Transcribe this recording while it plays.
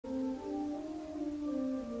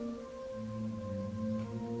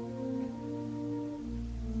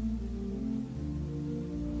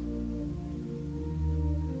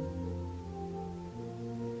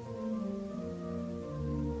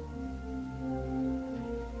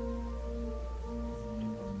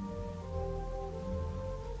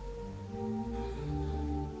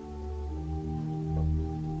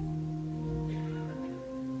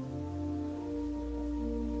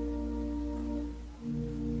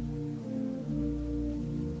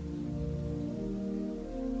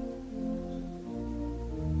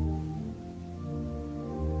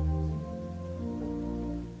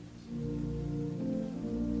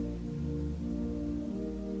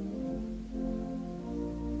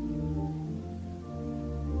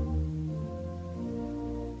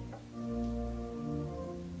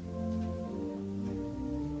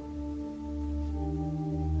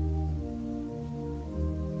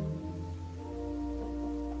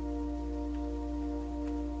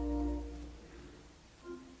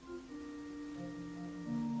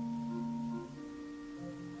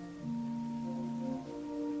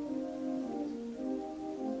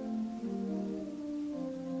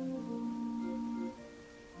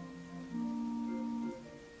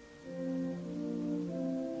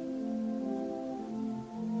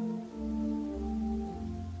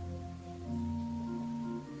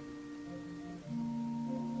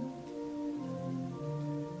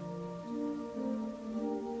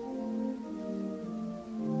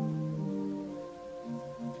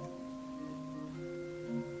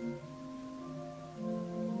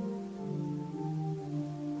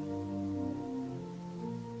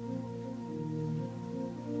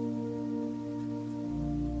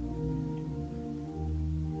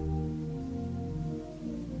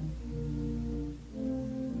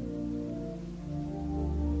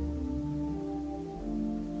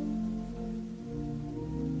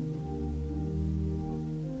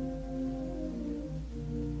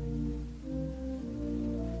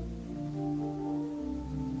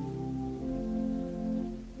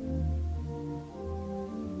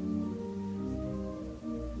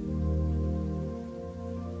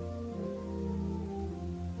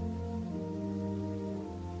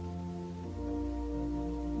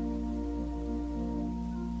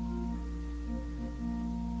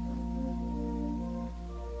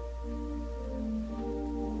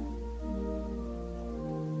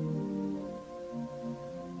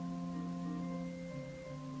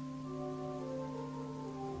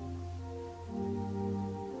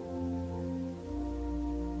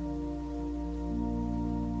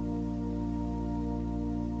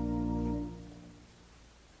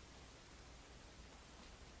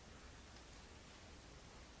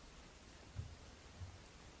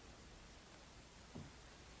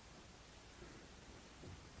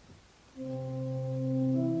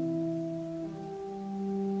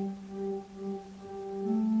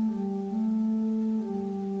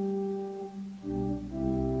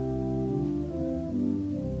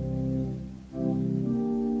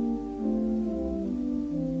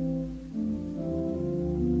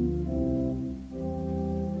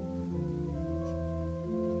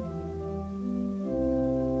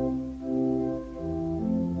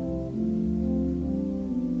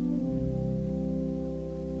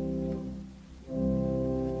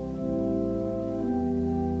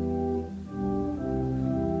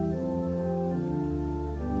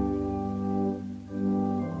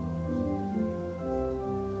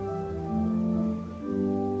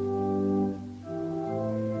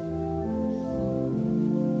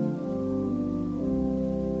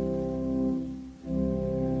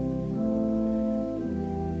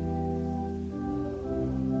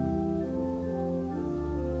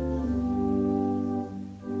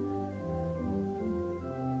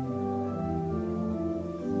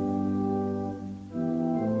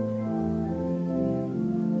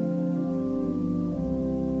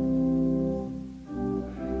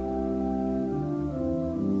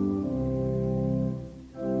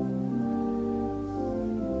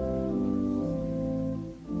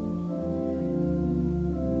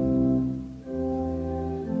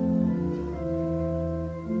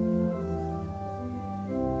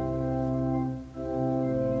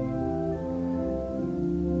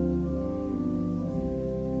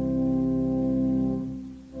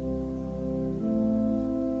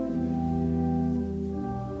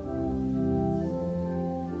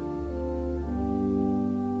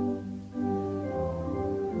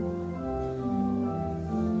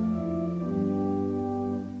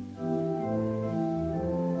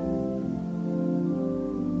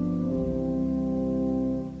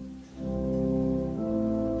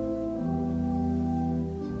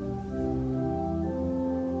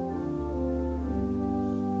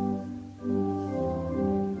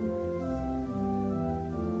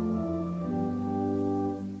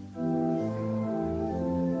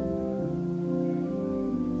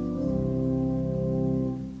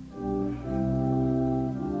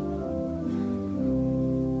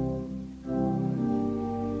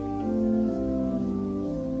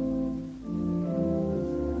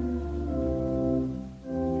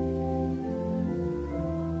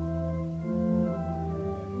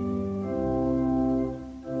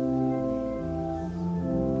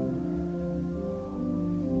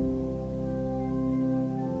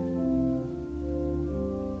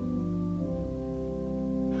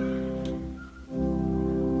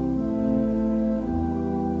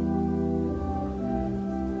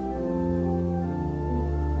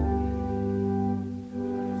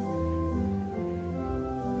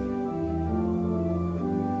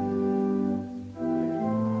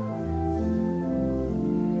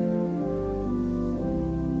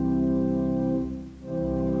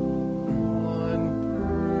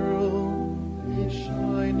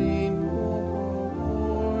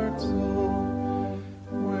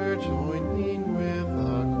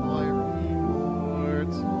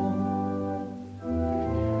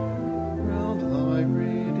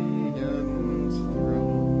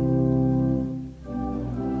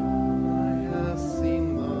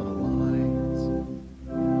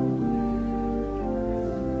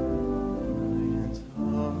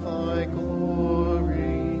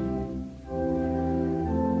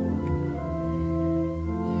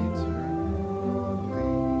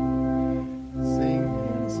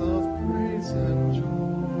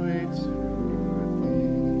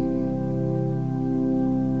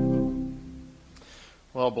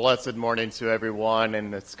Well, blessed morning to everyone,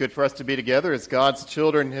 and it's good for us to be together as God's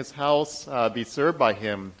children, His house, be served by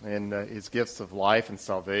Him in His gifts of life and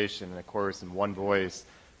salvation, and of course, in one voice,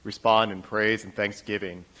 respond in praise and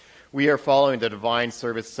thanksgiving. We are following the Divine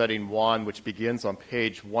Service Setting 1, which begins on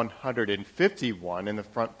page 151 in the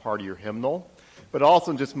front part of your hymnal. But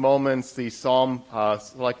also in just moments, the psalm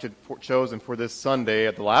chosen for this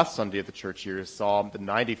Sunday, the last Sunday of the church year, is Psalm, the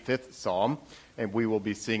 95th Psalm. And we will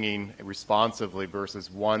be singing responsively verses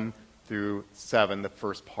 1 through 7, the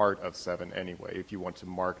first part of 7 anyway. If you want to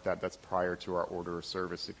mark that, that's prior to our order of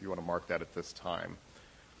service, if you want to mark that at this time.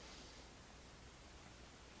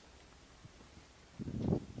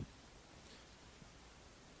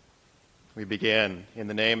 We begin in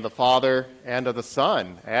the name of the Father, and of the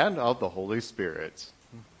Son, and of the Holy Spirit.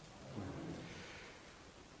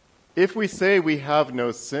 If we say we have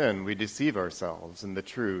no sin, we deceive ourselves, and the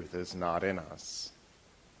truth is not in us.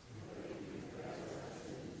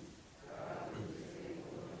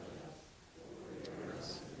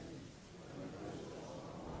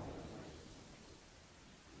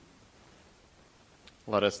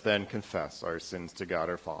 Let us then confess our sins to God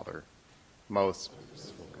our Father. Most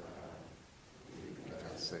merciful God, we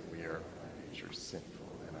confess that we are by nature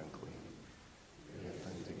sinful and unclean. We have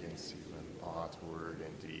sinned against you in thought, word,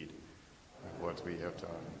 and deed, by what we have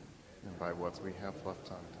done, and by what we have left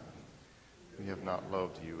undone. We have not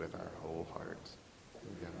loved you with our whole heart.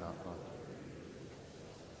 We have not loved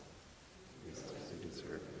you. We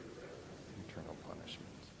deserve eternal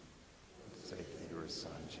punishment. For the sake of your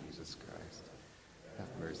Son, Jesus Christ, have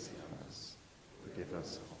mercy on us. Forgive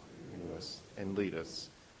us, renew us, and lead us,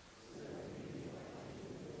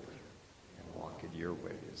 and walk in your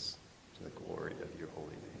ways to the glory of your holy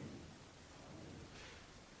name.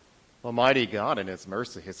 Almighty God, in His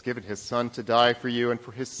mercy, has given His Son to die for you, and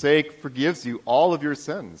for His sake forgives you all of your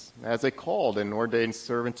sins. As a called and ordained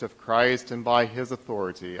servant of Christ, and by His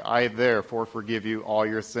authority, I therefore forgive you all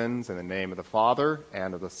your sins in the name of the Father,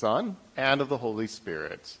 and of the Son, and of the Holy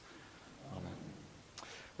Spirit. Amen.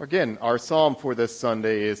 Again, our psalm for this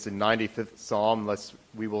Sunday is the 95th Psalm.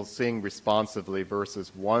 We will sing responsively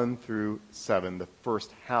verses 1 through 7, the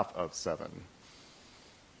first half of 7.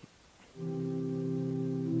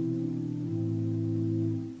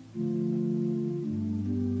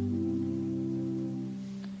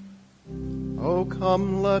 Oh,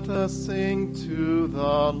 come, let us sing to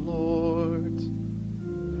the Lord.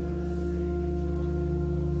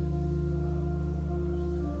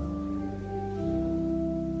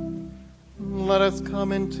 Let us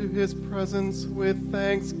come into His presence with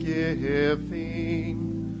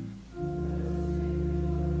thanksgiving.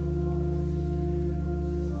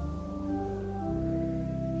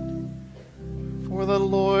 For the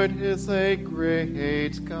Lord is a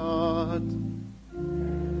great God.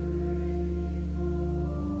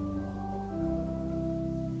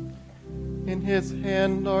 In His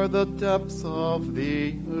hand are the depths of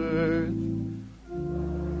the earth.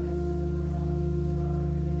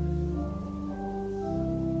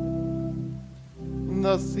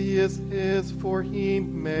 The sea is His, for He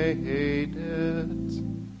made it.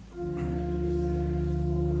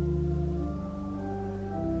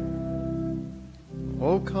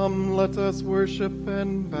 Oh, come, let us worship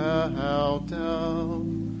and bow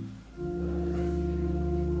down.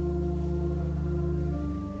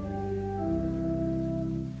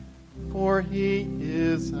 For He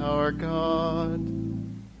is our God.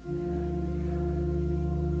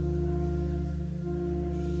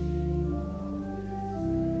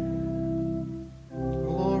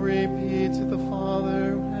 Glory be to the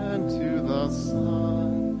Father, and to the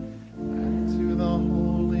Son, and to the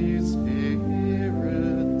Holy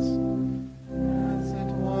Spirit, as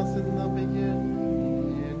it was in the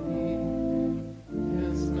beginning,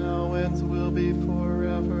 is now, and will be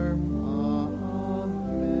forever.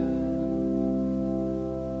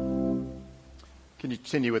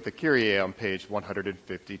 Continue with the Kyrie on page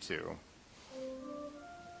 152.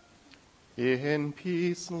 In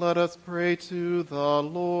peace, let us pray to the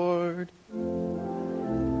Lord.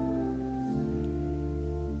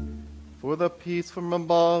 For the peace from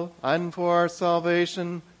above and for our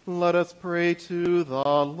salvation, let us pray to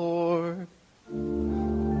the Lord.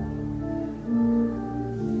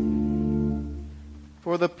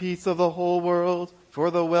 For the peace of the whole world,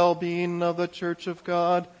 for the well-being of the Church of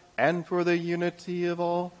God, and for the unity of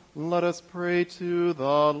all, let us pray to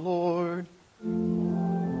the Lord.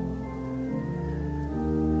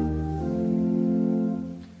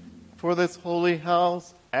 For this holy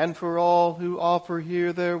house, and for all who offer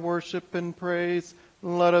here their worship and praise,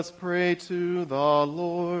 let us pray to the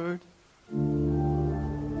Lord.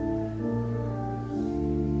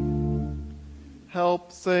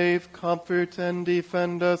 Help, save, comfort, and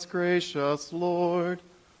defend us, gracious Lord.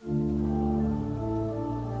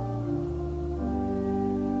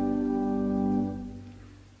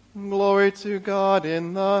 Glory to God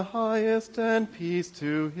in the highest, and peace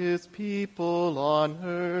to his people on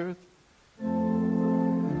earth.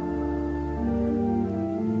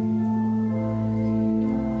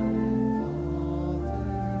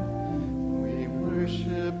 We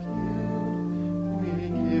worship you, we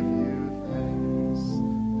give you thanks,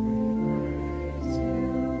 we praise you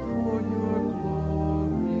for your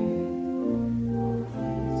glory.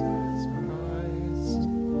 Jesus Christ,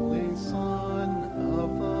 Holy Son of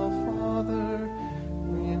the Father,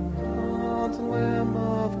 renowned Lamb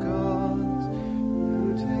of God,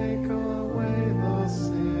 you take away the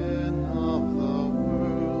sin of the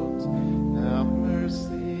world. Have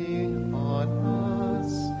mercy on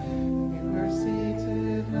us. You are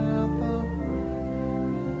seated at the right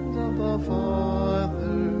hand of the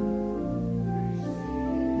Father.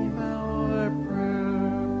 Receive our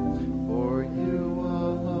prayer, for you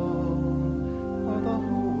alone are the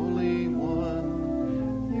Holy One.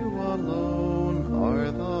 You alone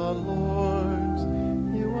are the Lord.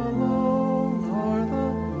 You alone are the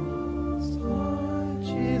Most High,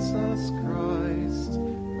 Jesus Christ,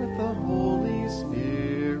 with the Holy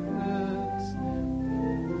Spirit.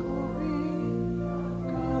 Glory,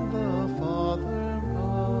 God the Father.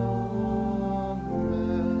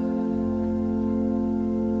 Amen.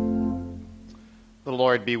 The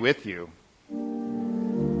Lord be with you.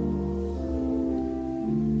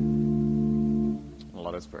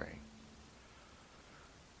 Let us pray.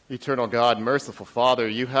 Eternal God, merciful Father,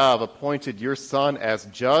 you have appointed your Son as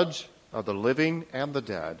judge of the living and the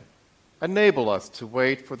dead. Enable us to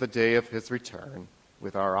wait for the day of his return,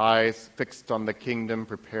 with our eyes fixed on the kingdom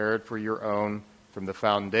prepared for your own from the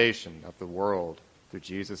foundation of the world, through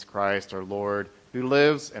Jesus Christ our Lord, who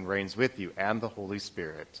lives and reigns with you and the Holy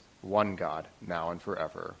Spirit, one God, now and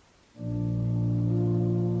forever.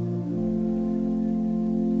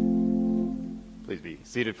 Please be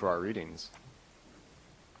seated for our readings.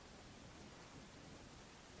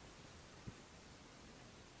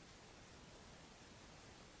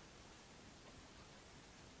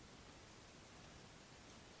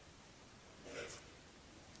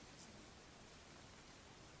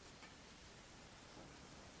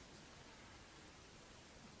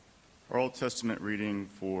 Our Old Testament reading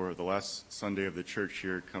for the last Sunday of the church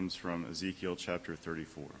year comes from Ezekiel chapter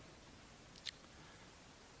 34.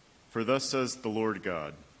 For thus says the Lord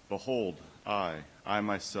God, behold, I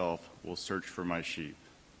myself will search for my sheep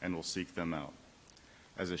and will seek them out.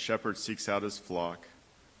 As a shepherd seeks out his flock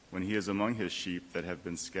when he is among his sheep that have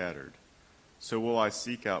been scattered, so will I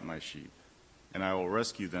seek out my sheep, and I will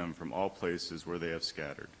rescue them from all places where they have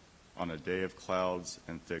scattered, on a day of clouds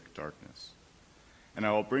and thick darkness. And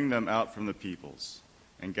I will bring them out from the peoples,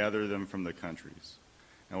 and gather them from the countries,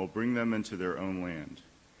 and will bring them into their own land.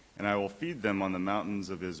 And I will feed them on the mountains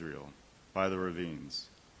of Israel, by the ravines,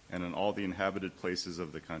 and in all the inhabited places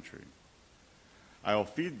of the country. I will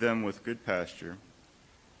feed them with good pasture,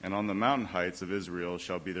 and on the mountain heights of Israel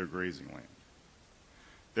shall be their grazing land.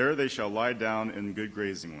 There they shall lie down in good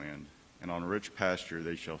grazing land, and on rich pasture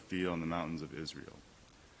they shall feed on the mountains of Israel.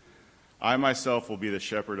 I myself will be the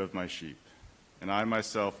shepherd of my sheep, and I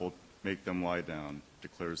myself will make them lie down,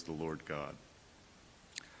 declares the Lord God.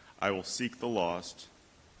 I will seek the lost,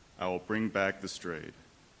 I will bring back the strayed,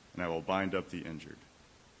 and I will bind up the injured,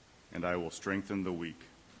 and I will strengthen the weak,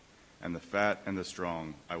 and the fat and the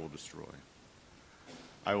strong I will destroy.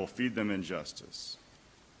 I will feed them in justice.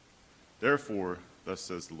 Therefore, thus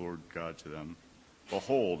says the Lord God to them,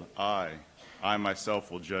 behold, I myself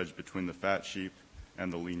will judge between the fat sheep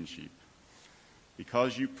and the lean sheep.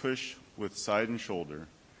 Because you push with side and shoulder,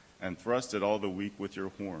 and thrust at all the weak with your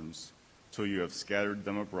horns, till you have scattered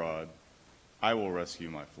them abroad, I will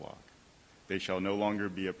rescue my flock. They shall no longer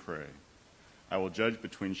be a prey. I will judge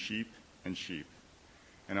between sheep and sheep,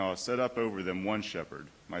 and I will set up over them one shepherd,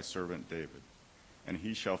 my servant David, and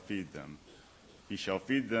he shall feed them. He shall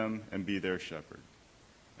feed them and be their shepherd.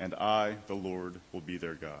 And I, the Lord, will be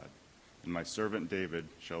their God, and my servant David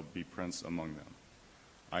shall be prince among them.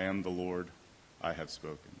 I am the Lord, I have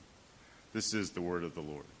spoken. This is the word of the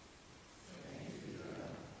Lord.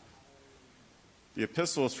 The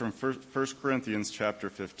epistle is from 1 Corinthians chapter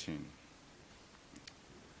 15.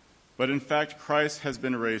 But in fact, Christ has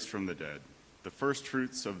been raised from the dead, the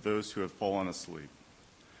firstfruits of those who have fallen asleep.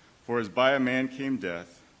 For as by a man came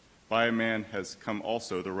death, by a man has come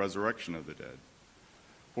also the resurrection of the dead.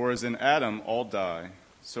 For as in Adam all die,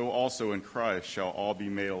 so also in Christ shall all be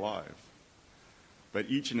made alive, but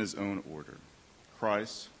each in his own order.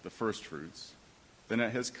 Christ, the firstfruits, Then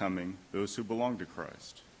at his coming, those who belong to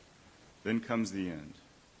Christ. Then comes the end,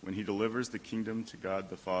 when he delivers the kingdom to God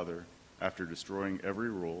the Father after destroying every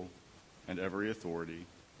rule and every authority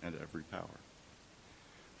and every power.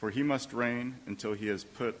 For he must reign until he has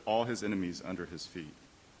put all his enemies under his feet.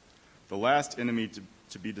 The last enemy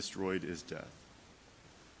to be destroyed is death.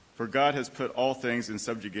 For God has put all things in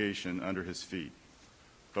subjugation under his feet.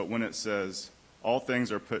 But when it says, all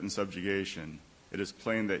things are put in subjugation, it is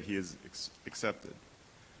plain that he is accepted.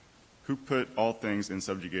 Who put all things in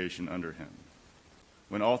subjugation under him?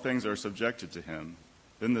 When all things are subjected to him,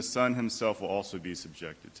 then the Son himself will also be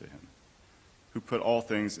subjected to him. Who put all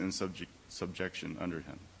things in subjection under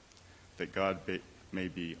him, that God may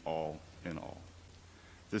be all in all.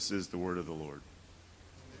 This is the word of the Lord.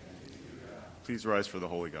 Please rise for the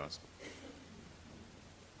Holy Gospel.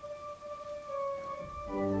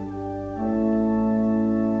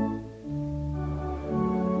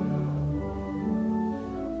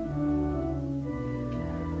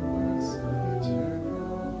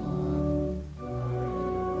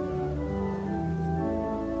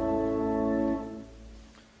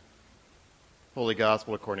 Holy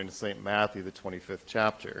Gospel according to St. Matthew, the 25th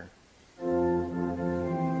chapter.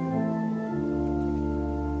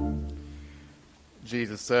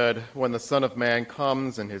 Jesus said, "When the Son of Man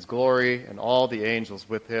comes in his glory and all the angels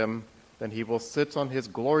with him, then he will sit on his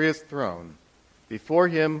glorious throne. Before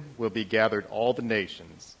him will be gathered all the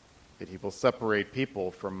nations, and he will separate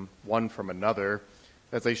people from one from another,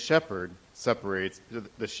 as a shepherd separates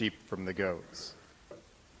the sheep from the goats.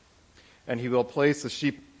 And he will place the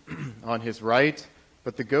sheep on his right,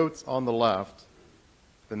 but the goats on the left.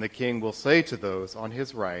 Then the king will say to those on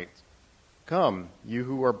his right, 'Come, you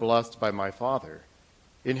who are blessed by my Father.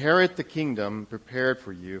 Inherit the kingdom prepared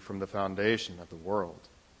for you from the foundation of the world.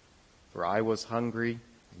 For I was hungry,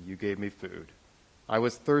 and you gave me food. I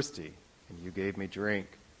was thirsty, and you gave me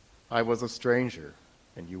drink. I was a stranger,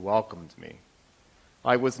 and you welcomed me.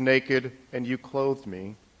 I was naked, and you clothed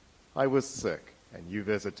me. I was sick, and you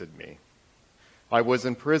visited me. I was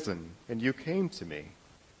in prison, and you came to me.'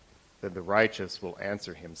 Then the righteous will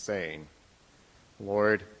answer him, saying,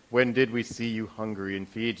 'Lord, when did we see you hungry and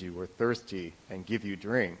feed you, or thirsty and give you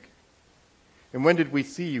drink? And when did we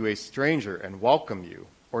see you a stranger and welcome you,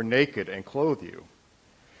 or naked and clothe you?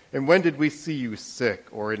 And when did we see you sick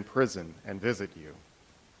or in prison and visit you?'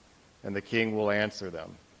 And the king will answer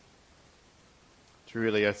them,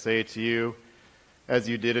 'Truly I say to you, as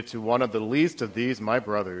you did it to one of the least of these my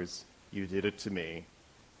brothers, you did it to me.'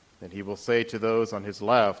 And he will say to those on his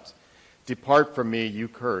left, 'Depart from me, you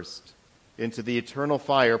cursed, into the eternal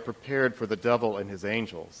fire prepared for the devil and his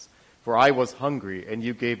angels. For I was hungry, and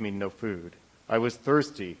you gave me no food. I was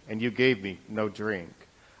thirsty, and you gave me no drink.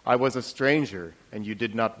 I was a stranger, and you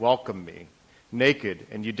did not welcome me. Naked,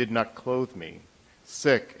 and you did not clothe me.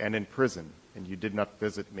 Sick and in prison, and you did not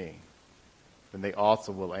visit me.' Then they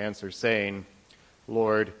also will answer, saying,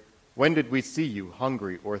 'Lord, when did we see you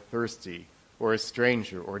hungry or thirsty, or a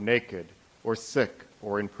stranger or naked, or sick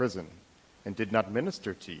or in prison, and did not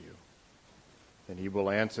minister to you?' Then he will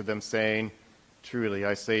answer them, saying, 'Truly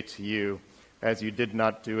I say to you, as you did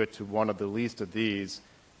not do it to one of the least of these,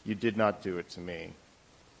 you did not do it to me.'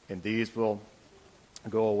 And these will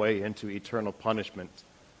go away into eternal punishment,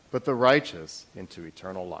 but the righteous into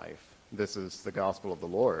eternal life." This is the gospel of the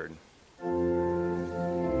Lord.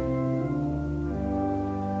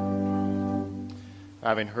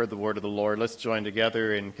 Having heard the word of the Lord, let's join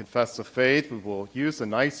together and confess the faith. We will use the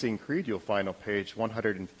Nicene Creed you'll find on page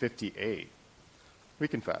 158. We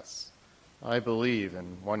confess, "I believe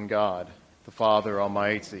in one God, the Father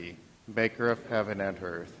Almighty, maker of heaven and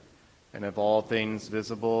earth, and of all things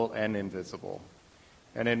visible and invisible,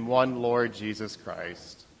 and in one Lord Jesus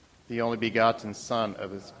Christ, the only begotten Son of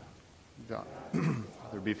his God,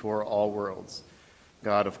 before all worlds,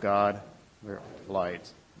 God of God,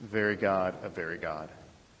 light, very God of very God,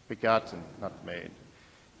 begotten, not made,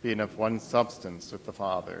 being of one substance with the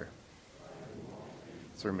Father,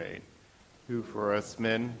 were made, who for us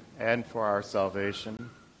men and for our salvation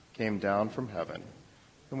came down from heaven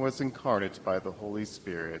and was incarnate by the Holy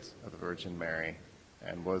Spirit of the Virgin Mary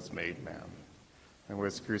and was made man, and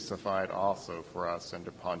was crucified also for us under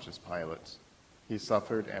Pontius Pilate. He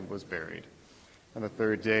suffered and was buried. And the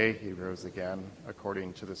third day he rose again,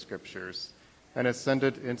 according to the Scriptures, and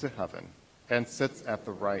ascended into heaven, and sits at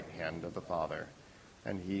the right hand of the Father.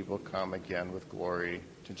 And he will come again with glory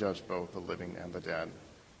to judge both the living and the dead,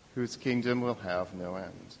 whose kingdom will have no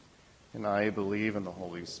end. And I believe in the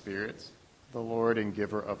Holy Spirit, the Lord and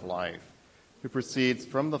giver of life, who proceeds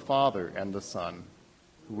from the Father and the Son,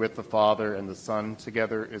 who with the Father and the Son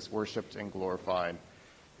together is worshipped and glorified,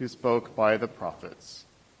 who spoke by the prophets.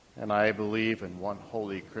 And I believe in one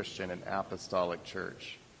holy Christian and apostolic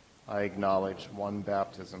church. I acknowledge one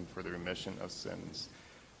baptism for the remission of sins,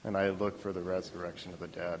 and I look for the resurrection of the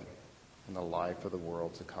dead and the life of the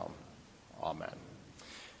world to come. Amen.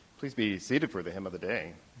 Please be seated for the hymn of the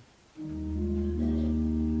day.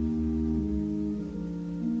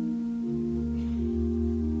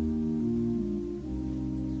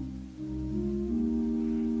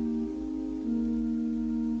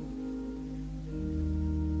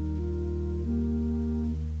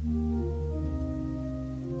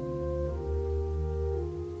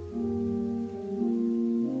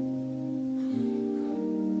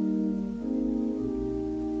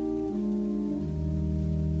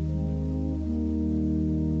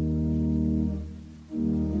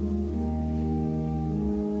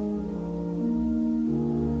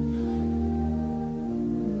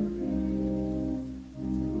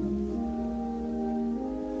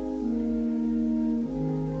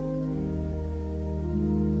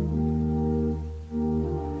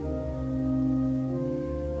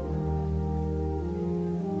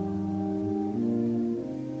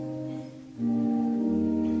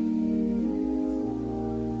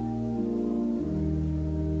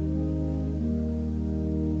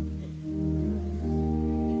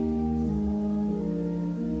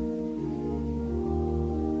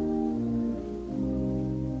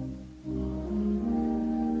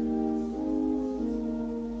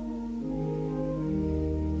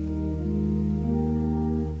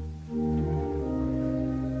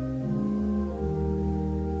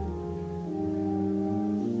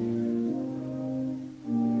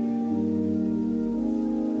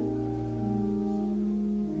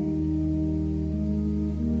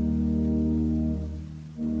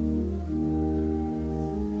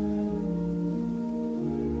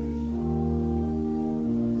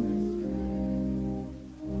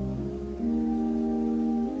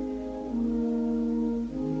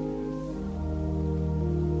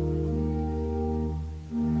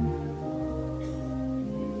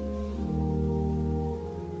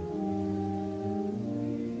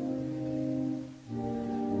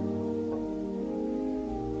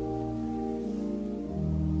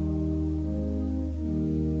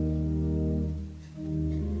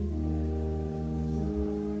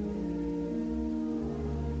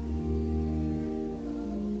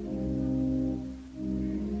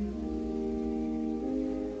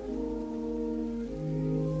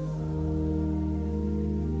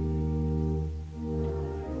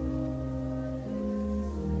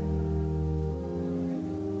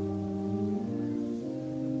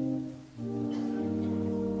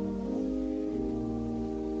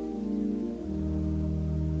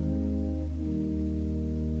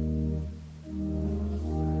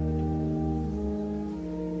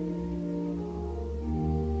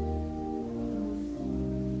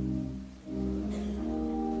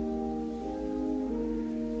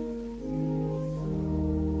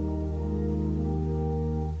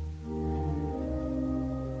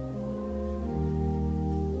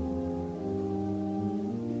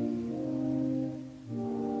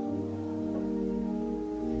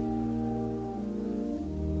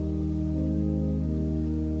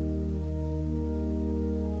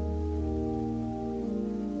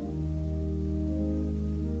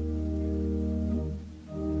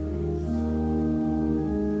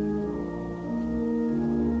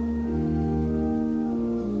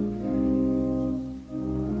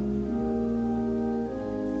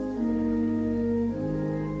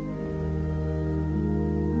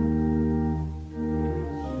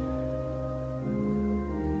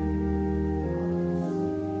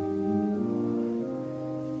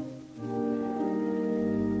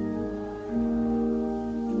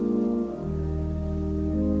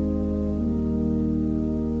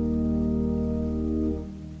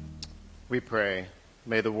 We pray,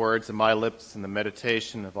 may the words of my lips and the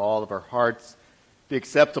meditation of all of our hearts be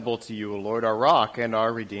acceptable to you, O Lord, our rock and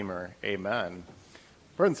our Redeemer. Amen.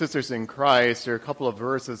 Brothers and sisters in Christ, there are a couple of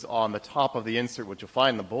verses on the top of the insert which you'll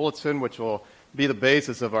find in the bulletin, which will be the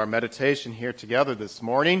basis of our meditation here together this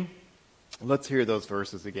morning. Let's hear those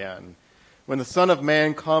verses again. When the Son of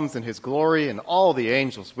Man comes in his glory and all the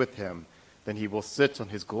angels with him, then he will sit on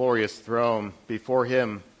his glorious throne. Before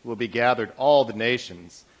him will be gathered all the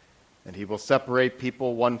nations, and he will separate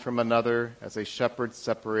people one from another as a shepherd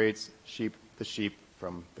separates the sheep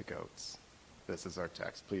from the goats. This is our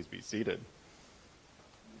text. Please be seated.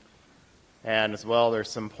 And as well, there's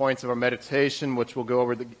some points of our meditation which we'll go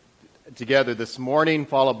over together this morning,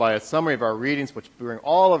 followed by a summary of our readings, which bring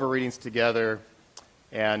all of our readings together,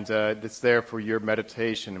 And it's there for your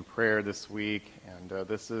meditation and prayer this week. And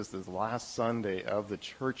this is the last Sunday of the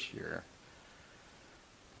church year.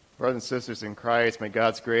 Brothers and sisters in Christ, may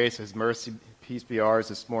God's grace, His mercy, peace be ours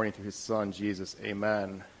this morning through His Son, Jesus.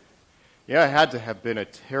 Amen. Yeah, it had to have been a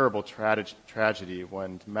terrible tragedy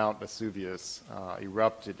when Mount Vesuvius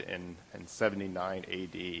erupted in 79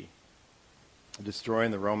 A.D.,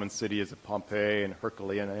 destroying the Roman cities of Pompeii and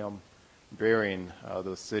Herculaneum, burying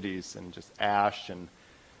those cities in just ash and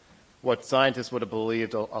what scientists would have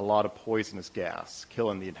believed a lot of poisonous gas,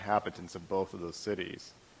 killing the inhabitants of both of those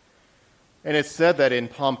cities. And it's said that in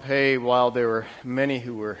Pompeii, while there were many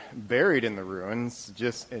who were buried in the ruins,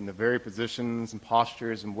 just in the very positions and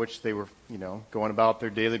postures in which they were, going about their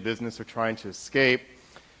daily business or trying to escape,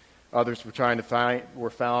 others were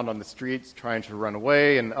found on the streets trying to run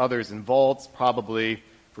away, and others in vaults, probably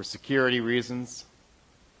for security reasons.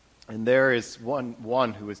 And there is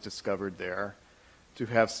one who was discovered there to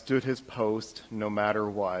have stood his post no matter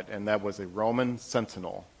what, and that was a Roman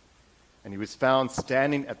sentinel. And he was found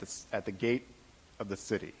standing at the gate of the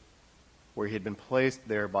city, where he had been placed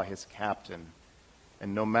there by his captain.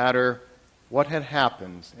 And no matter what had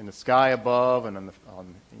happened in the sky above and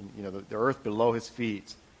on the earth below his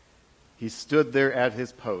feet, he stood there at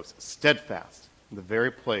his post, steadfast, in the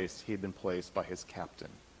very place he had been placed by his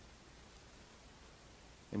captain.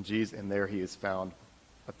 And there he is found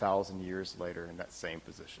 1,000 years later in that same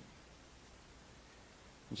position.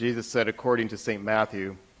 Jesus said, according to St.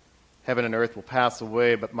 Matthew, "Heaven and earth will pass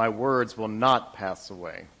away, but my words will not pass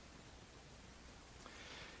away."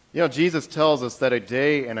 Jesus tells us that a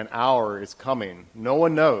day and an hour is coming. No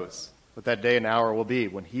one knows what that day and hour will be.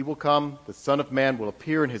 When He will come, the Son of Man will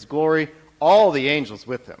appear in His glory, all the angels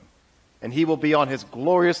with Him, and He will be on His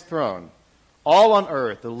glorious throne. All on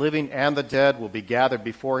earth, the living and the dead, will be gathered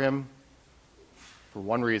before Him for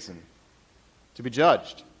one reason: to be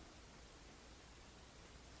judged.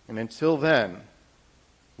 And until then,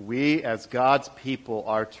 we as God's people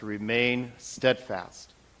are to remain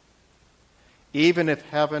steadfast. Even if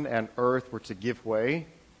heaven and earth were to give way,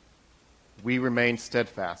 we remain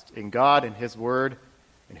steadfast in God and His Word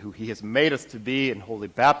and who He has made us to be in holy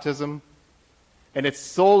baptism. And it's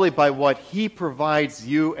solely by what He provides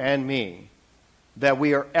you and me that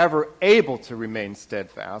we are ever able to remain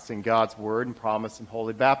steadfast in God's Word and promise in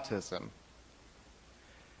holy baptism.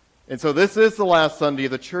 And so this is the last Sunday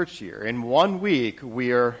of the church year. In 1 week,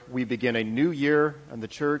 we begin a new year in the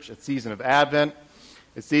church, a season of Advent,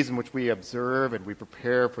 a season which we observe and we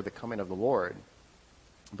prepare for the coming of the Lord.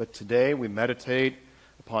 But today we meditate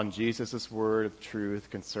upon Jesus' word of truth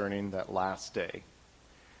concerning that last day,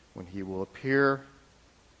 when He will appear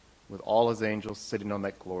with all His angels sitting on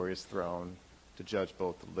that glorious throne to judge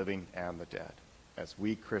both the living and the dead, as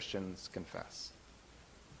we Christians confess.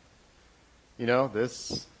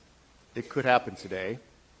 It could happen today. It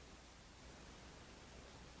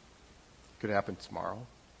could happen tomorrow,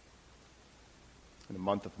 in the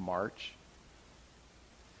month of March,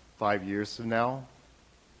 5 years from now,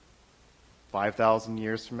 5,000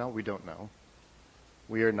 years from now. We don't know.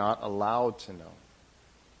 We are not allowed to know.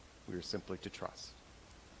 We are simply to trust.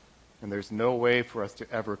 And there's no way for us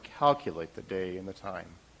to ever calculate the day and the time.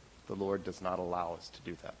 The Lord does not allow us to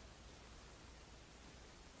do that.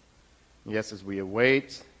 Yes, as we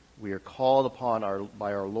await, we are called upon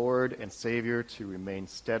by our Lord and Savior to remain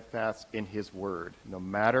steadfast in His Word, no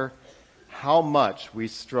matter how much we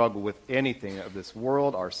struggle with anything of this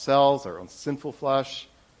world, ourselves, our own sinful flesh.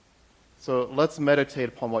 So let's meditate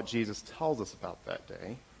upon what Jesus tells us about that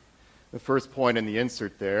day. The first point in the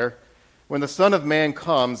insert there: when the Son of Man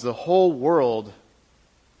comes, the whole world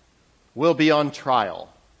will be on trial.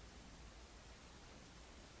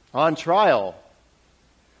 On trial.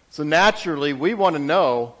 So naturally, we want to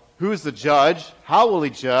know who's the judge, how will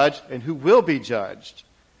He judge, and who will be judged.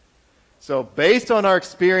 So based on our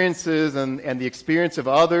experiences and the experience of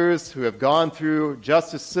others who have gone through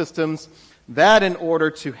justice systems, that in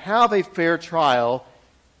order to have a fair trial,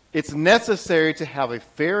 it's necessary to have a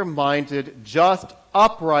fair-minded, just,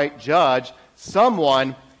 upright judge,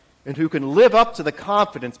 someone who can live up to the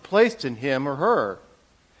confidence placed in him or her.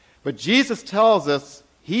 But Jesus tells us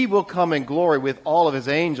He will come in glory with all of His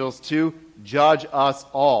angels to judge us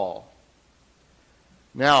all.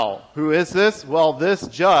 Now, who is this? Well, this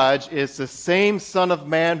judge is the same Son of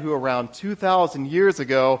Man who around 2,000 years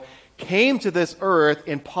ago came to this earth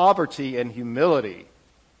in poverty and humility.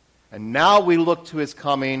 And now we look to His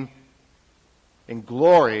coming in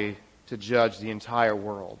glory to judge the entire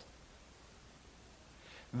world.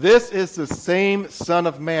 This is the same Son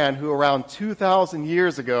of Man who around 2,000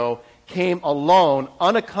 years ago came alone,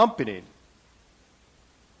 unaccompanied.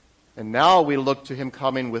 And now we look to him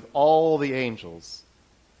coming with all the angels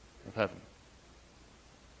of heaven.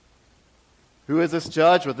 Who is this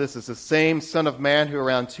judge? Well, this is the same Son of Man who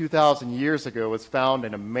around 2,000 years ago was found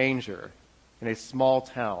in a manger in a small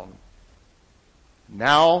town.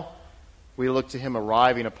 Now we look to him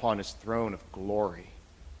arriving upon his throne of glory.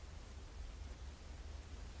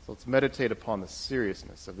 So let's meditate upon the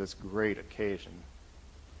seriousness of this great occasion.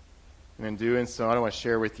 And in doing so, I want to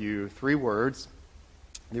share with you 3 words.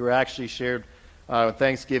 They were actually shared on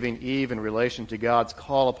Thanksgiving Eve in relation to God's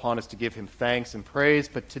call upon us to give him thanks and praise.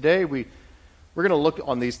 But today we're going to look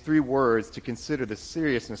on these 3 words to consider the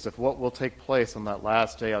seriousness of what will take place on that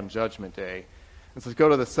last day, on Judgment Day. And so let's go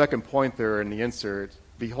to the second point there in the insert.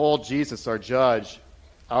 Behold, Jesus, our judge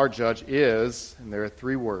is, and there are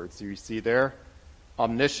 3 words. Do you see there?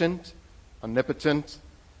 Omniscient, omnipotent,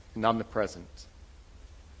 and omnipresent.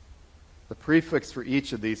 The prefix for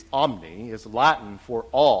each of these, omni, is Latin for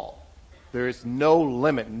all. There is no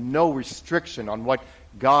limit, no restriction on what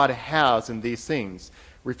God has in these things.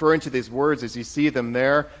 Referring to these words as you see them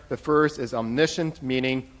there, the first is omniscient,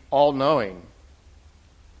 meaning all-knowing.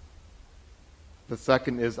 The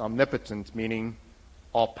second is omnipotent, meaning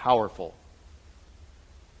all-powerful.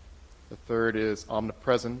 The third is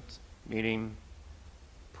omnipresent, meaning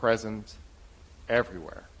present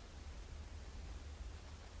everywhere.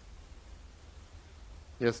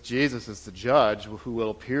 Yes, Jesus is the judge who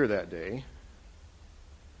will appear that day,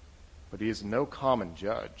 but he is no common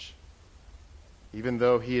judge. Even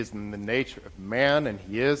though he is in the nature of man, and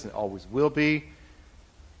he is and always will be,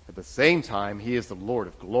 at the same time, he is the Lord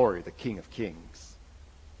of glory, the King of kings.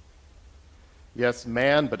 Yes,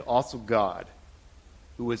 man, but also God,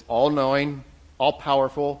 who is all-knowing,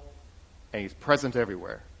 all-powerful, and he's present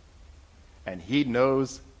everywhere. And he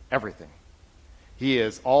knows everything. He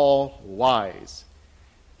is all-wise.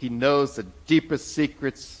 He knows the deepest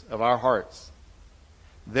secrets of our hearts.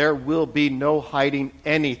 There will be no hiding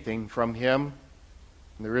anything from him.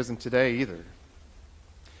 And there isn't today either.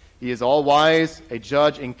 He is all-wise, a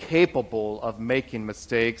judge incapable of making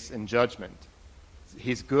mistakes in judgment.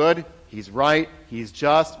 He's good, he's right, he's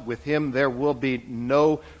just. With him there will be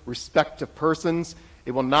no respect of persons.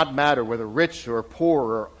 It will not matter whether rich or poor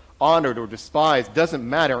or honored or despised. It doesn't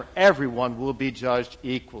matter. Everyone will be judged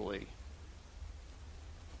equally.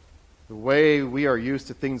 The way we are used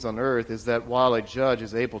to things on earth is that while a judge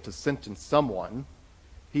is able to sentence someone,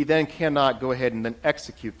 he then cannot go ahead and then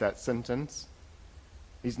execute that sentence.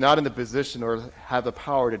 He's not in the position or have the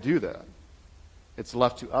power to do that. It's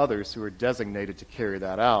left to others who are designated to carry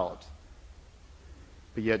that out.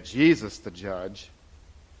 But yet Jesus, the judge,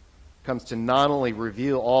 comes to not only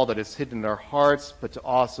reveal all that is hidden in our hearts, but to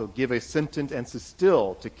also give a sentence and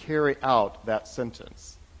to carry out that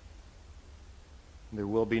sentence. There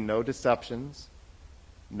will be no deceptions,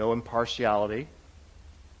 no impartiality.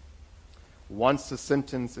 Once the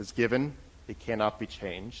sentence is given, it cannot be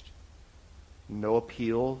changed. No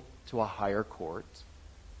appeal to a higher court.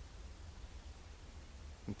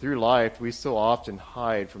 And through life, we so often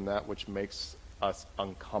hide from that which makes us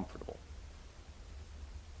uncomfortable.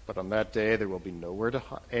 But on that day, there will be nowhere to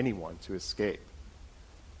anyone to escape.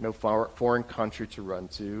 No foreign country to run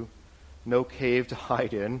to. No cave to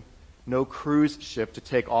hide in. No cruise ship to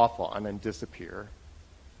take off on and disappear.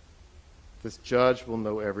 This judge will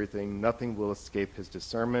know everything. Nothing will escape his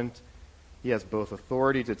discernment. He has both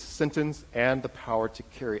authority to sentence and the power to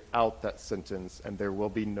carry out that sentence, and there will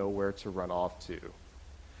be nowhere to run off to.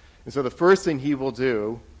 And so the first thing he will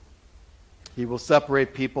do, he will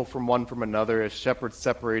separate people from one from another as shepherd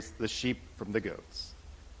separates the sheep from the goats.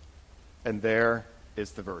 And there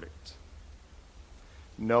is the verdict.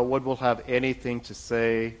 No one will have anything to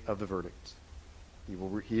say of the verdict.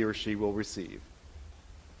 He or she will receive.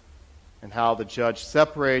 And how the judge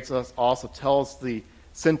separates us also tells the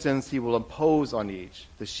sentence he will impose on each.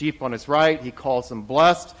 The sheep on his right, he calls them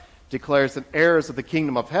blessed, declares them heirs of the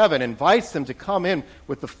kingdom of heaven, invites them to come in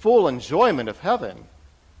with the full enjoyment of heaven.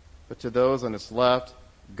 But to those on his left,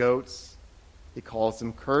 goats, he calls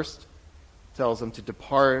them cursed, tells them to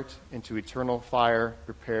depart into eternal fire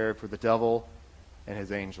prepared for the devil and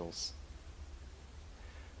his angels.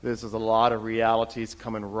 This is a lot of realities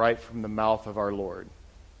coming right from the mouth of our Lord.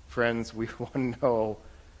 Friends, we want to know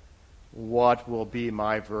what will be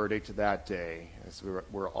my verdict that day, as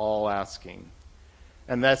we're all asking.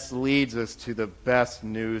 And this leads us to the best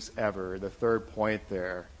news ever, the third point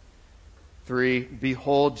there. 3,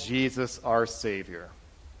 behold Jesus our Savior.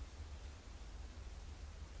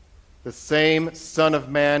 The same Son of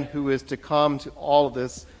Man who is to come to all of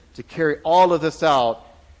this, to carry all of this out,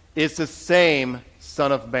 is the same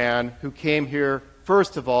Son of Man who came here,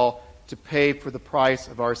 first of all, to pay for the price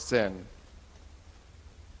of our sin.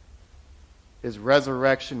 His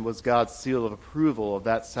resurrection was God's seal of approval of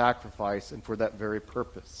that sacrifice and for that very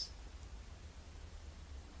purpose.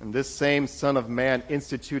 And this same Son of Man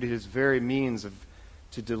instituted his very means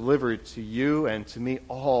to deliver to you and to me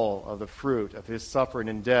all of the fruit of his suffering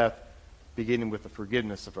and death, beginning with the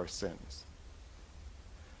forgiveness of our sins.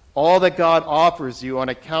 All that God offers you on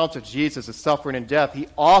account of Jesus' suffering and death, he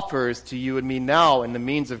offers to you and me now in the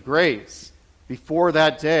means of grace. Before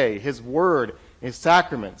that day, his word, his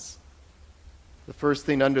sacraments. The first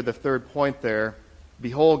thing under the third point there,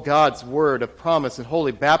 behold God's word of promise and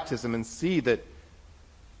holy baptism, and see that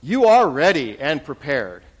you are ready and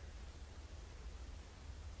prepared.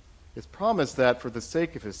 It's promised that for the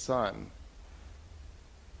sake of his Son,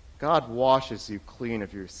 God washes you clean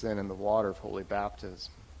of your sin in the water of holy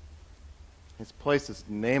baptism. He's placed his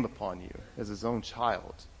name upon you as his own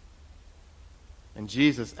child. And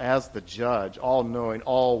Jesus, as the judge, all-knowing,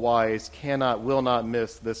 all-wise, will not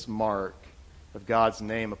miss this mark of God's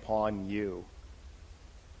name upon you.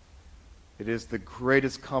 It is the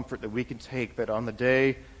greatest comfort that we can take that on that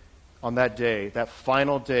day, that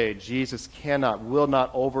final day, Jesus will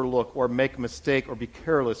not overlook or make a mistake or be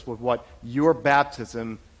careless with what your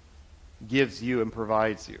baptism gives you and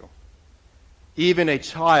provides you. Even a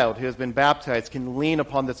child who has been baptized can lean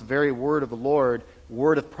upon this very word of the Lord,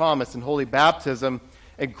 word of promise and holy baptism,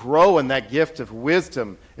 and grow in that gift of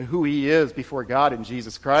wisdom and who he is before God in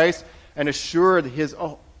Jesus Christ, and assured his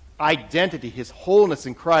identity, his wholeness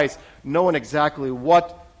in Christ, knowing exactly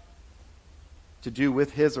what to do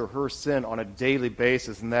with his or her sin on a daily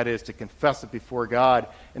basis, and that is to confess it before God,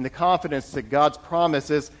 in the confidence that God's promise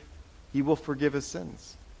is he will forgive his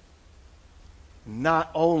sins. Not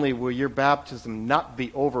only will your baptism not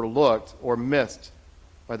be overlooked or missed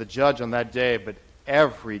by the judge on that day, but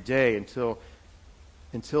every day until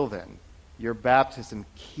then, your baptism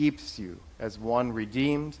keeps you as one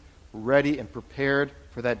redeemed, ready, and prepared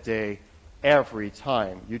for that day every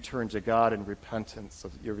time you turn to God in repentance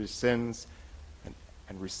of your sins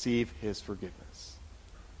and receive his forgiveness.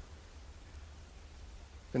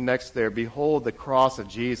 The next there, behold the cross of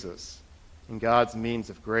Jesus and God's means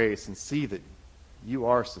of grace, and see that you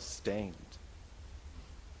are sustained.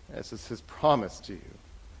 This is his promise to you.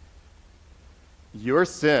 Your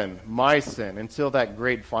sin, my sin, until that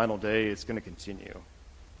great final day is going to continue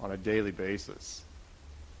on a daily basis.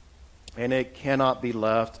 And it cannot be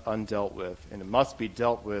left undealt with. And it must be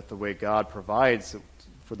dealt with the way God provides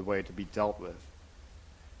for the way to be dealt with.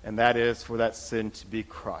 And that is for that sin to be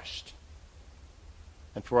crushed.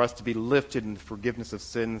 And for us to be lifted in the forgiveness of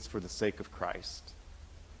sins for the sake of Christ.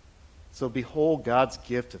 So behold God's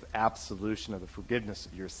gift of absolution, of the forgiveness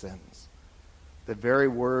of your sins. The very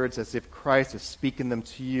words as if Christ is speaking them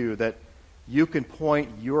to you, that you can point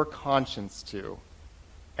your conscience to,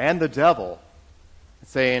 and the devil,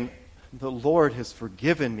 saying, the Lord has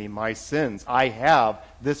forgiven me my sins. I have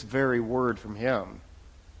this very word from him.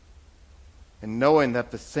 And knowing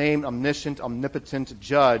that the same omniscient, omnipotent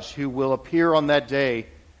judge who will appear on that day,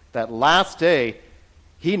 that last day,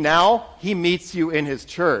 he meets you in his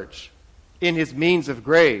church, in his means of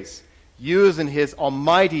grace, using his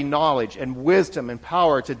almighty knowledge and wisdom and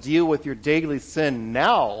power to deal with your daily sin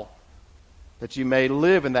now, that you may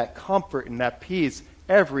live in that comfort and that peace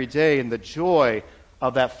every day in the joy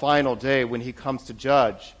of that final day when he comes to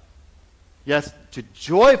judge. Yes, to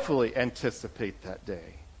joyfully anticipate that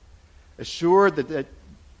day, assured that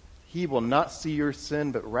he will not see your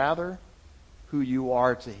sin, but rather who you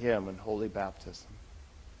are to him in holy baptism.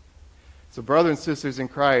 So, brothers and sisters in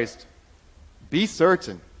Christ, be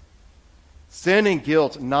certain, sin and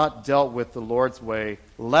guilt not dealt with the Lord's way,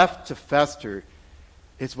 left to fester,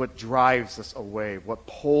 is what drives us away, what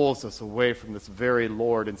pulls us away from this very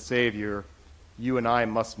Lord and Savior you and I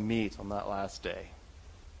must meet on that last day.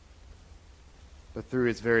 But through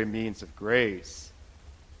his very means of grace,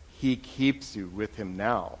 he keeps you with him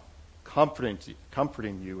now,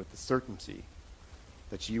 comforting you with the certainty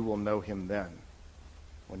that you will know him then,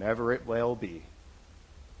 whenever it will be.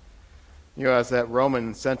 You know, as that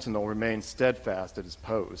Roman sentinel remains steadfast at his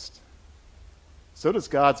post, so does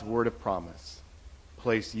God's word of promise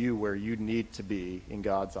place you where you need to be in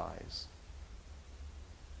God's eyes.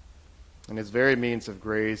 And his very means of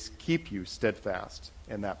grace keep you steadfast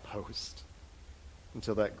in that post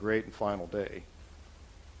until that great and final day.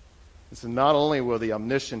 And so not only will the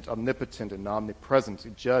omniscient, omnipotent, and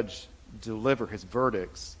omnipresent judge deliver his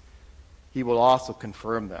verdicts, he will also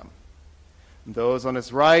confirm them. And those on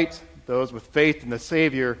his right, those with faith in the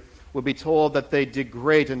Savior, will be told that they did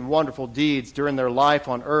great and wonderful deeds during their life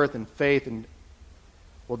on earth, and faith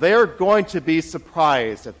Well, they are going to be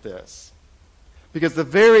surprised at this, because the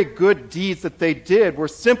very good deeds that they did were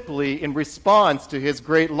simply in response to his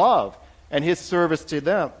great love and his service to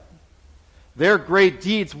them. Their great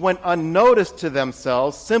deeds went unnoticed to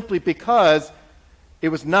themselves simply because it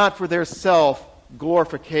was not for their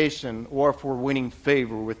self-glorification or for winning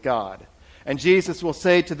favor with God. And Jesus will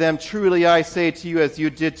say to them, "Truly I say to you, as you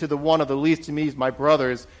did to the one of the least of me, my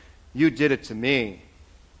brothers, you did it to me."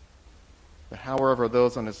 But however,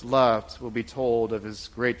 those on his left will be told of his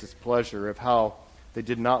great displeasure, of how they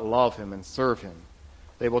did not love him and serve him.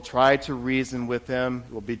 They will try to reason with him.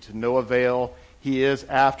 It will be to no avail. He is,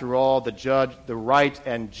 after all, the judge, the right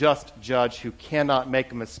and just judge who cannot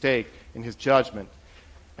make a mistake in his judgment.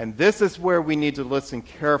 And this is where we need to listen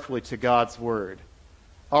carefully to God's word.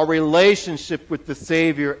 Our relationship with the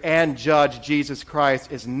Savior and Judge, Jesus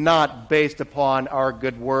Christ, is not based upon our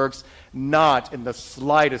good works, not in the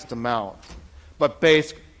slightest amount, but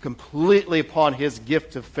based completely upon his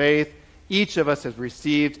gift of faith each of us has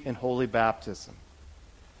received in holy baptism.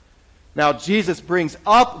 Now, Jesus brings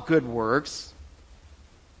up good works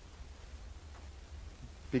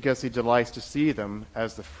because he delights to see them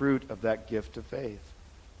as the fruit of that gift of faith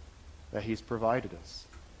that he's provided us.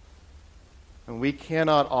 And we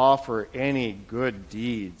cannot offer any good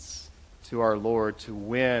deeds to our Lord to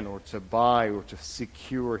win or to buy or to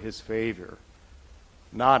secure his favor.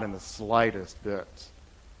 Not in the slightest bit.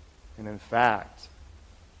 And in fact,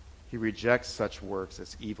 he rejects such works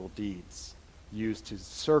as evil deeds used to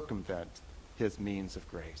circumvent his means of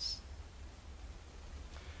grace.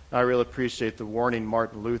 I really appreciate the warning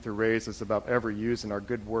Martin Luther raises about ever using our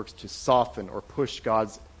good works to soften or push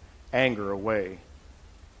God's anger away.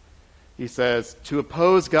 He says, "To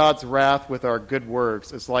oppose God's wrath with our good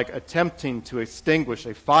works is like attempting to extinguish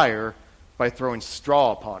a fire by throwing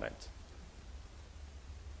straw upon it."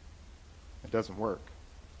 It doesn't work.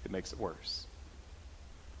 It makes it worse.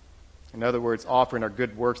 In other words, offering our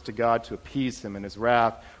good works to God to appease him in his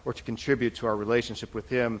wrath or to contribute to our relationship with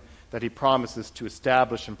him that he promises to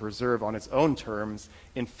establish and preserve on his own terms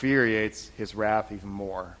infuriates his wrath even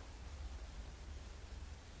more.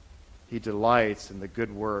 He delights in the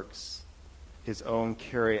good works his own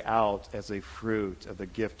carry out as a fruit of the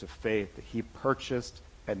gift of faith that he purchased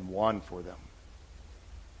and won for them.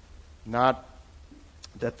 Not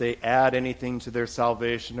that they add anything to their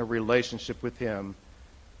salvation or relationship with him,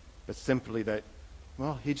 but simply that,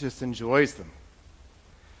 well, he just enjoys them.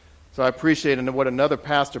 So I appreciate what another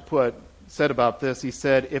pastor said about this. He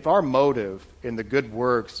said, if our motive in the good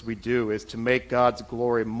works we do is to make God's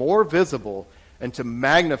glory more visible and to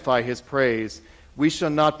magnify his praise, we shall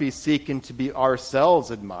not be seeking to be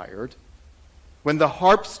ourselves admired. When the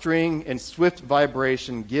harp string in swift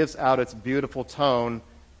vibration gives out its beautiful tone,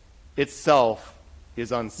 itself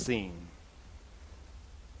is unseen.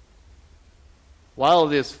 While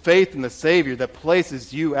it is faith in the Savior that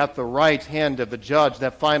places you at the right hand of the judge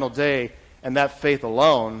that final day, and that faith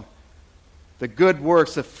alone, the good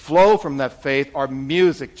works that flow from that faith are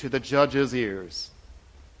music to the judge's ears.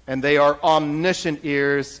 And they are omniscient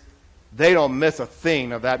ears. They don't miss a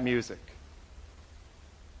thing of that music.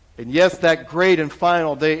 And yes, that great and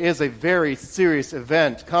final day is a very serious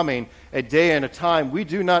event coming, a day and a time we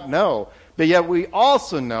do not know. But yet we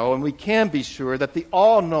also know, and we can be sure, that the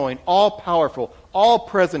all-knowing, all-powerful,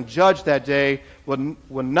 all-present judge that day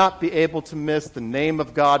will not be able to miss the name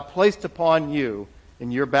of God placed upon you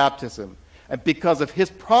in your baptism. And because of his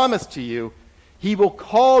promise to you, he will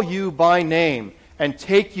call you by name and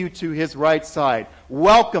take you to his right side,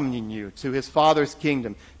 welcoming you to his Father's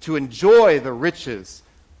kingdom, to enjoy the riches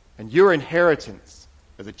and your inheritance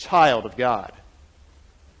as a child of God.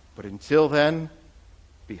 But until then,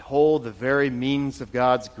 behold the very means of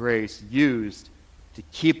God's grace used to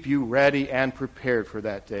keep you ready and prepared for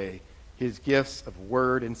that day, his gifts of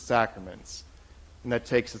word and sacraments. And that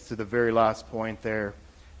takes us to the very last point there.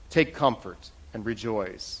 Take comfort and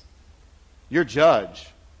rejoice. Your judge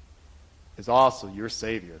is also your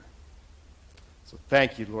Savior. So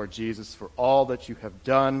thank you, Lord Jesus, for all that you have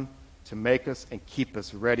done to make us and keep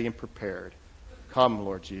us ready and prepared. Come,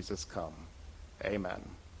 Lord Jesus, come. Amen.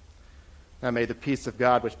 Now may the peace of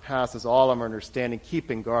God, which passes all our understanding, keep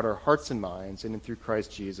and guard our hearts and minds, in and through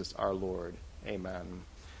Christ Jesus our Lord. Amen.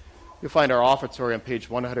 You'll find our offertory on page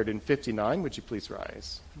 159. Would you please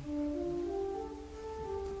rise?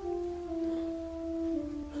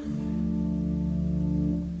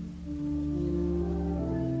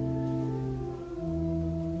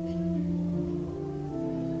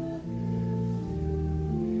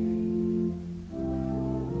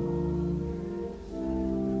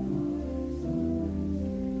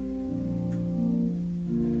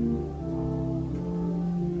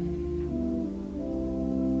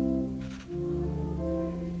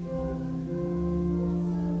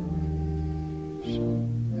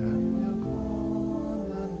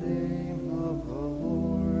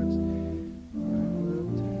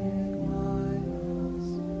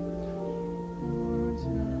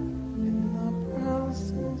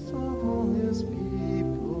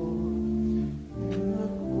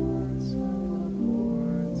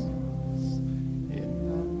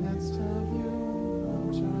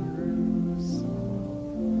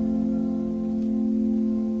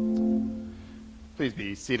 Please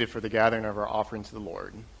be seated for the gathering of our offering to the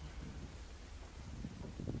Lord.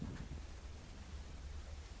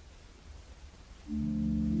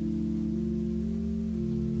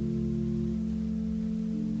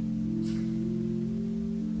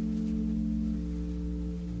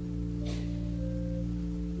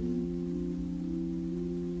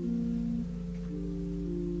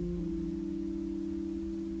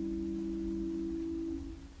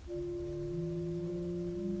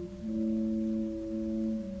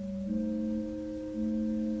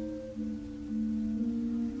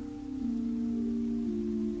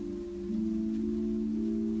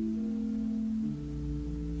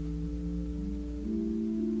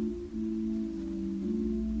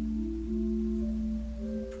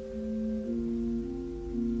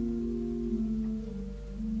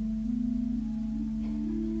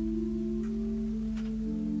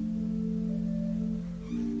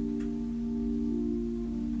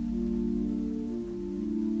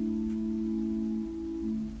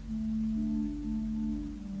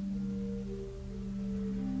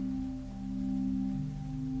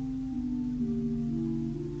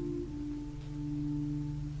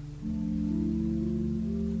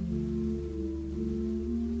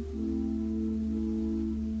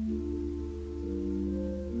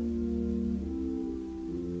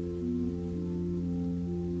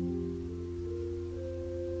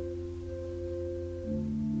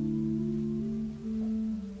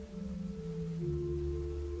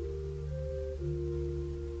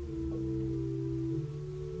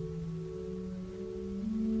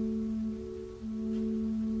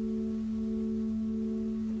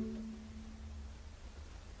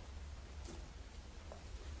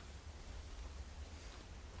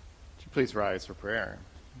 Please rise for prayer.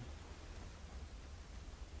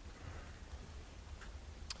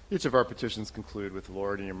 Each of our petitions conclude with,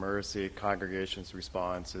 Lord, in your mercy, congregation's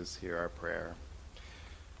responses, hear our prayer.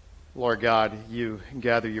 Lord God, you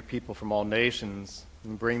gather your people from all nations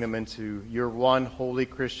and bring them into your one holy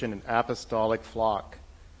Christian and apostolic flock.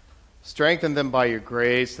 Strengthen them by your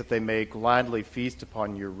grace that they may gladly feast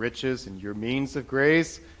upon your riches and your means of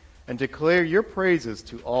grace and declare your praises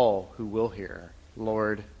to all who will hear.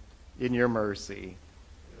 Lord, in your mercy.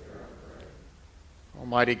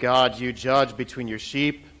 Almighty God, you judge between your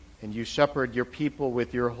sheep and you shepherd your people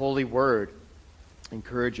with your holy word.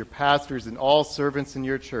 Encourage your pastors and all servants in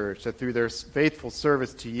your church that through their faithful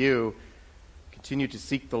service to you, continue to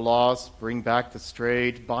seek the lost, bring back the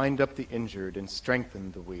strayed, bind up the injured, and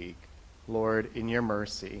strengthen the weak. Lord, in your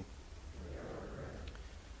mercy.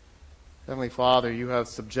 Heavenly Father, you have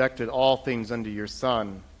subjected all things unto your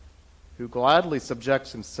Son, who gladly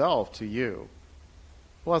subjects himself to you.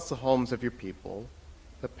 Bless the homes of your people,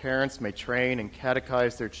 that parents may train and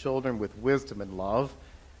catechize their children with wisdom and love,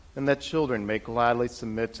 and that children may gladly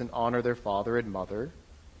submit and honor their father and mother.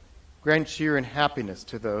 Grant cheer and happiness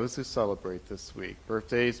to those who celebrate this week,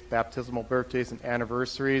 birthdays, baptismal birthdays and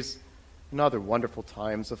anniversaries, and other wonderful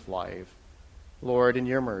times of life. Lord, in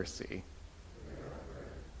your mercy.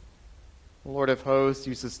 Lord of hosts,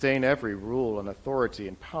 you sustain every rule and authority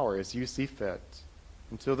and power as you see fit,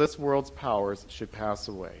 until this world's powers should pass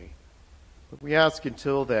away. But we ask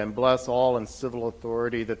until then, bless all in civil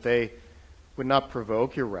authority, that they would not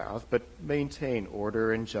provoke your wrath, but maintain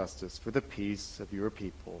order and justice for the peace of your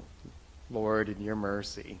people. Lord, in your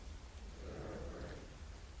mercy.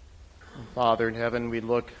 Father in heaven, we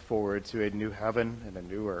look forward to a new heaven and a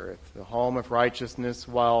new earth, the home of righteousness,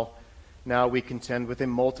 while now we contend with a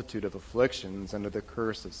multitude of afflictions under the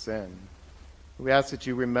curse of sin. We ask that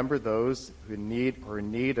you remember those who are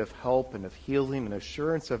in need of help and of healing and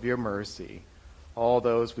assurance of your mercy. All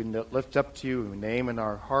those we lift up to you, we name in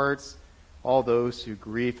our hearts, all those who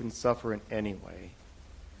grieve and suffer in any way.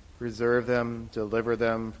 Preserve them, deliver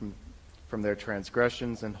them from their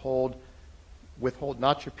transgressions, and withhold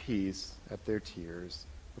not your peace at their tears,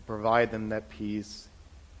 but provide them that peace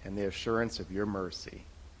and the assurance of your mercy.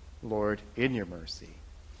 Lord, in your mercy.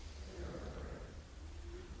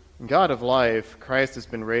 God of life, Christ has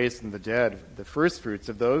been raised from the dead, the firstfruits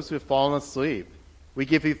of those who have fallen asleep. We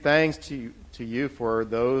give you thanks to you for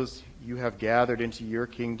those you have gathered into your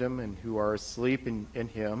kingdom and who are asleep in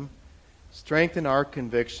him. Strengthen our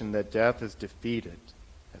conviction that death is defeated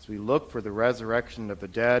as we look for the resurrection of the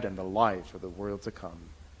dead and the life of the world to come.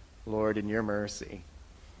 Lord, in your mercy.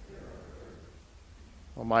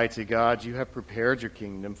 Almighty God, you have prepared your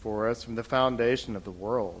kingdom for us from the foundation of the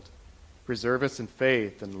world. Preserve us in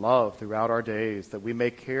faith and love throughout our days, that we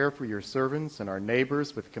may care for your servants and our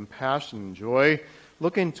neighbors with compassion and joy,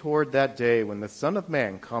 looking toward that day when the Son of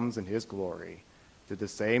Man comes in his glory. Through the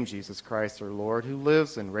same Jesus Christ our Lord, who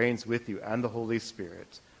lives and reigns with you and the Holy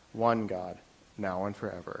Spirit, one God, now and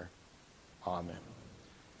forever. Amen.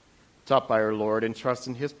 Taught by our Lord and trust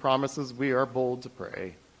in his promises, we are bold to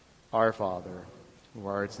pray. Our Father, who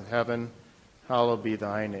art in heaven, hallowed be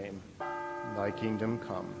thy name. Thy kingdom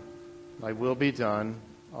come. Thy will be done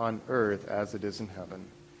on earth as it is in heaven.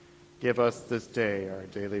 Give us this day our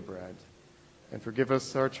daily bread, and forgive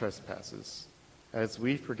us our trespasses, as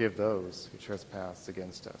we forgive those who trespass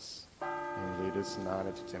against us. And lead us not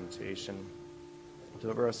into temptation, but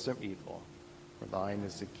deliver us from evil. For thine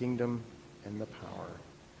is the kingdom, and the power,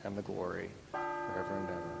 and the glory, forever and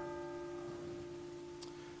ever.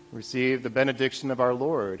 Receive the benediction of our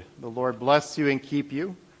Lord. The Lord bless you and keep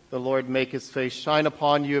you. The Lord make his face shine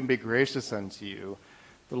upon you and be gracious unto you.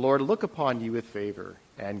 The Lord look upon you with favor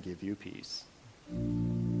and give you peace.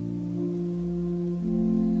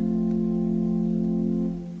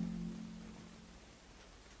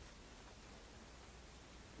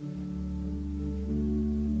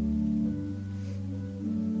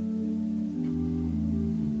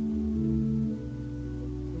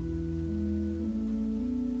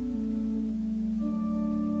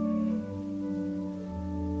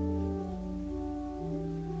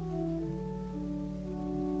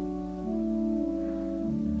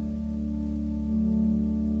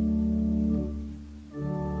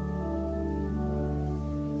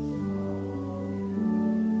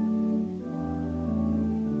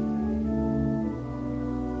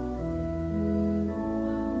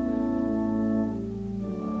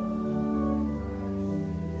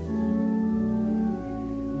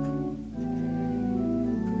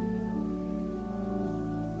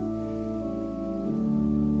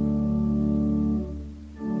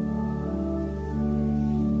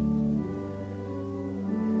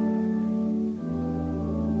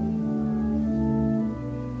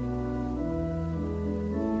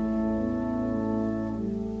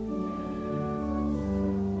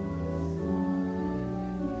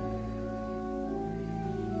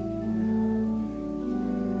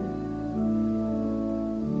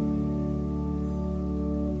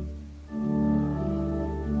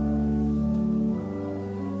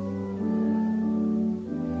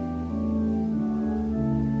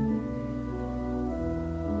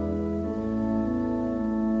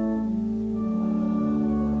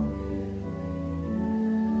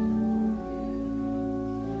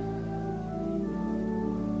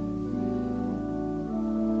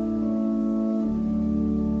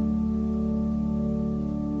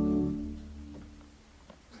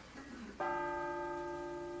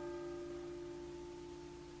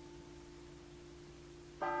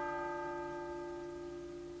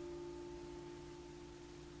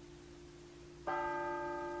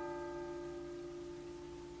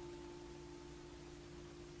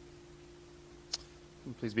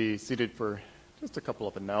 Please be seated for just a couple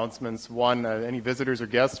of announcements. One, any visitors or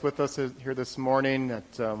guests with us here this morning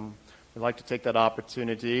that we'd like to take that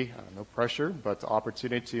opportunity, no pressure, but the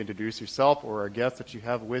opportunity to introduce yourself or a guest that you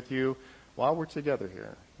have with you while we're together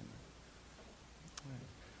here.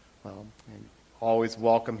 Well, always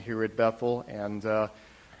welcome here at Bethel. And,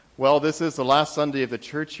 well, this is the last Sunday of the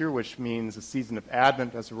church year, which means the season of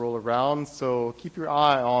Advent as we roll around. So keep your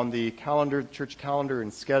eye on the calendar, church calendar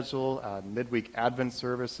and schedule, midweek Advent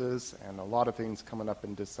services, and a lot of things coming up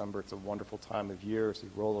in December. It's a wonderful time of year as we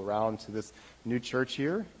roll around to this new church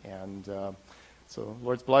year. And so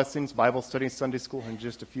Lord's blessings, Bible study, Sunday school in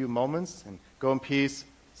just a few moments. And go in peace,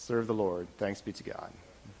 serve the Lord. Thanks be to God.